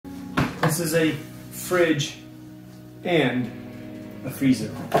This is a fridge and a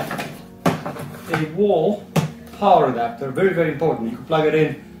freezer. A wall power adapter, very, very important. You can plug it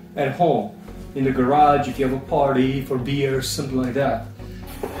in at home, in the garage, if you have a party, for beer, something like that.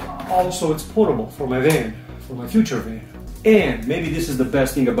 Also, it's portable for my van, for my future van. And maybe this is the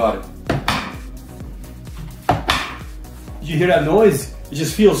best thing about it. Did you hear that noise? It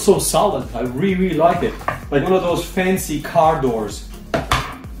just feels so solid. I really, really like it. Like one of those fancy car doors.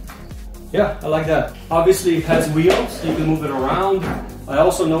 Yeah, I like that. Obviously it has wheels, so you can move it around. I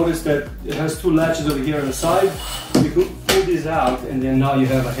also noticed that it has two latches over here on the side. You can pull these out and then now you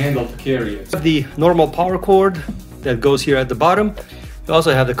have a handle to carry it. The normal power cord that goes here at the bottom. You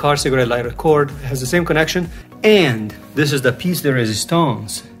also have the car cigarette lighter cord. It has the same connection. And this is the piece de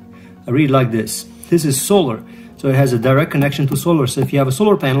resistance. I really like this. This is solar. So it has a direct connection to solar. So if you have a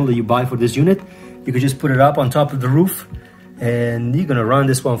solar panel that you buy for this unit, you could just put it up on top of the roof and you're gonna run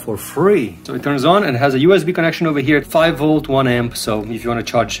this one for free. So it turns on and it has a USB connection over here, 5 volt, 1 amp. So if you wanna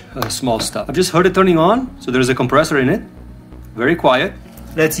charge small stuff. I've just heard it turning on. So there's a compressor in it, very quiet.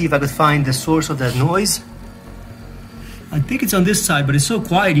 Let's see if I could find the source of that noise. I think it's on this side, but it's so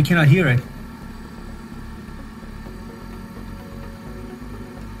quiet you cannot hear it.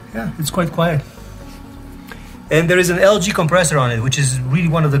 Yeah, it's quite quiet. And there is an LG compressor on it, which is really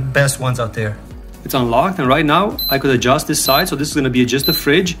one of the best ones out there. It's unlocked, and right now I could adjust this side. So this is gonna be just a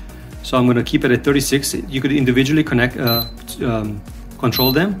fridge. So I'm gonna keep it at 36. You could individually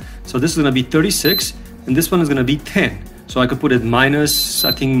control them. So this is gonna be 36, and this one is gonna be 10. So I could put it minus,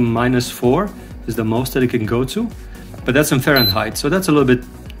 I think -4 is the most that it can go to. But that's in Fahrenheit. So that's a little bit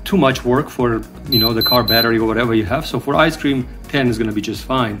too much work for, you know, the car battery or whatever you have. So for ice cream, 10 is gonna be just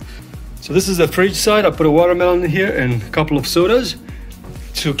fine. So this is the fridge side. I put a watermelon in here and a couple of sodas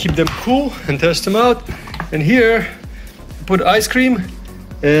to keep them cool and test them out. And here, I put ice cream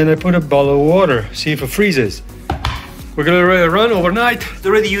and I put a bottle of water, see if it freezes. We're gonna let it run overnight. It's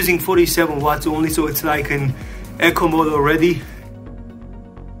already using 47 watts only, so it's like in eco mode already.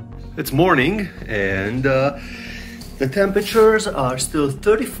 It's morning and the temperatures are still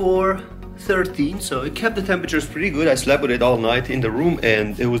 34, 13, so it kept the temperatures pretty good. I slept with it all night in the room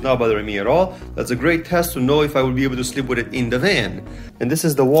and it was not bothering me at all. That's a great test to know if I will be able to sleep with it in the van. And this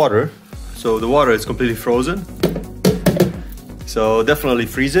is the water. So the water is completely frozen. So definitely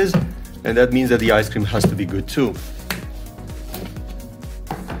freezes. And that means that the ice cream has to be good too.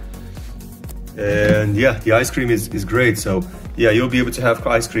 And yeah, the ice cream is great. So yeah, you'll be able to have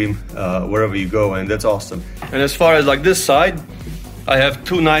ice cream wherever you go, and that's awesome. And as far as like this side, I have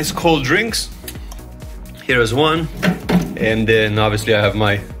 2 nice cold drinks. Here is one, and then obviously I have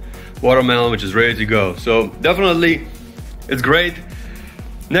my watermelon, which is ready to go. So definitely, it's great.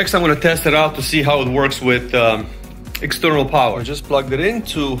 Next, I'm gonna test it out to see how it works with external power. I just plugged it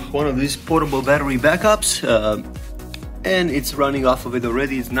into one of these portable battery backups, and it's running off of it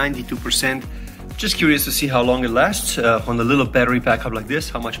already. It's 92%. Just curious to see how long it lasts on a little battery backup like this,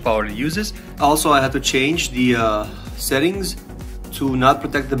 how much power it uses. Also, I had to change the settings to not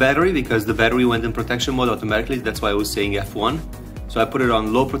protect the battery because the battery went in protection mode automatically. That's why I was saying F1. So I put it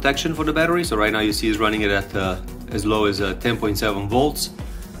on low protection for the battery. So right now you see it's running it at as low as 10.7 volts.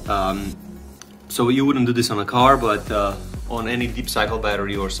 So you wouldn't do this on a car, but on any deep cycle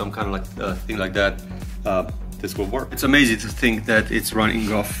battery or some kind of like thing like that, this will work. It's amazing to think that it's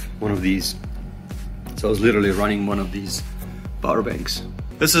running off one of these. So I was literally running one of these power banks.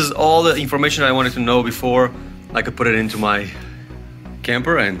 This is all the information I wanted to know before I could put it into my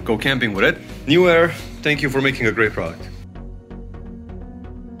camper and go camping with it. Newair, thank you for making a great product.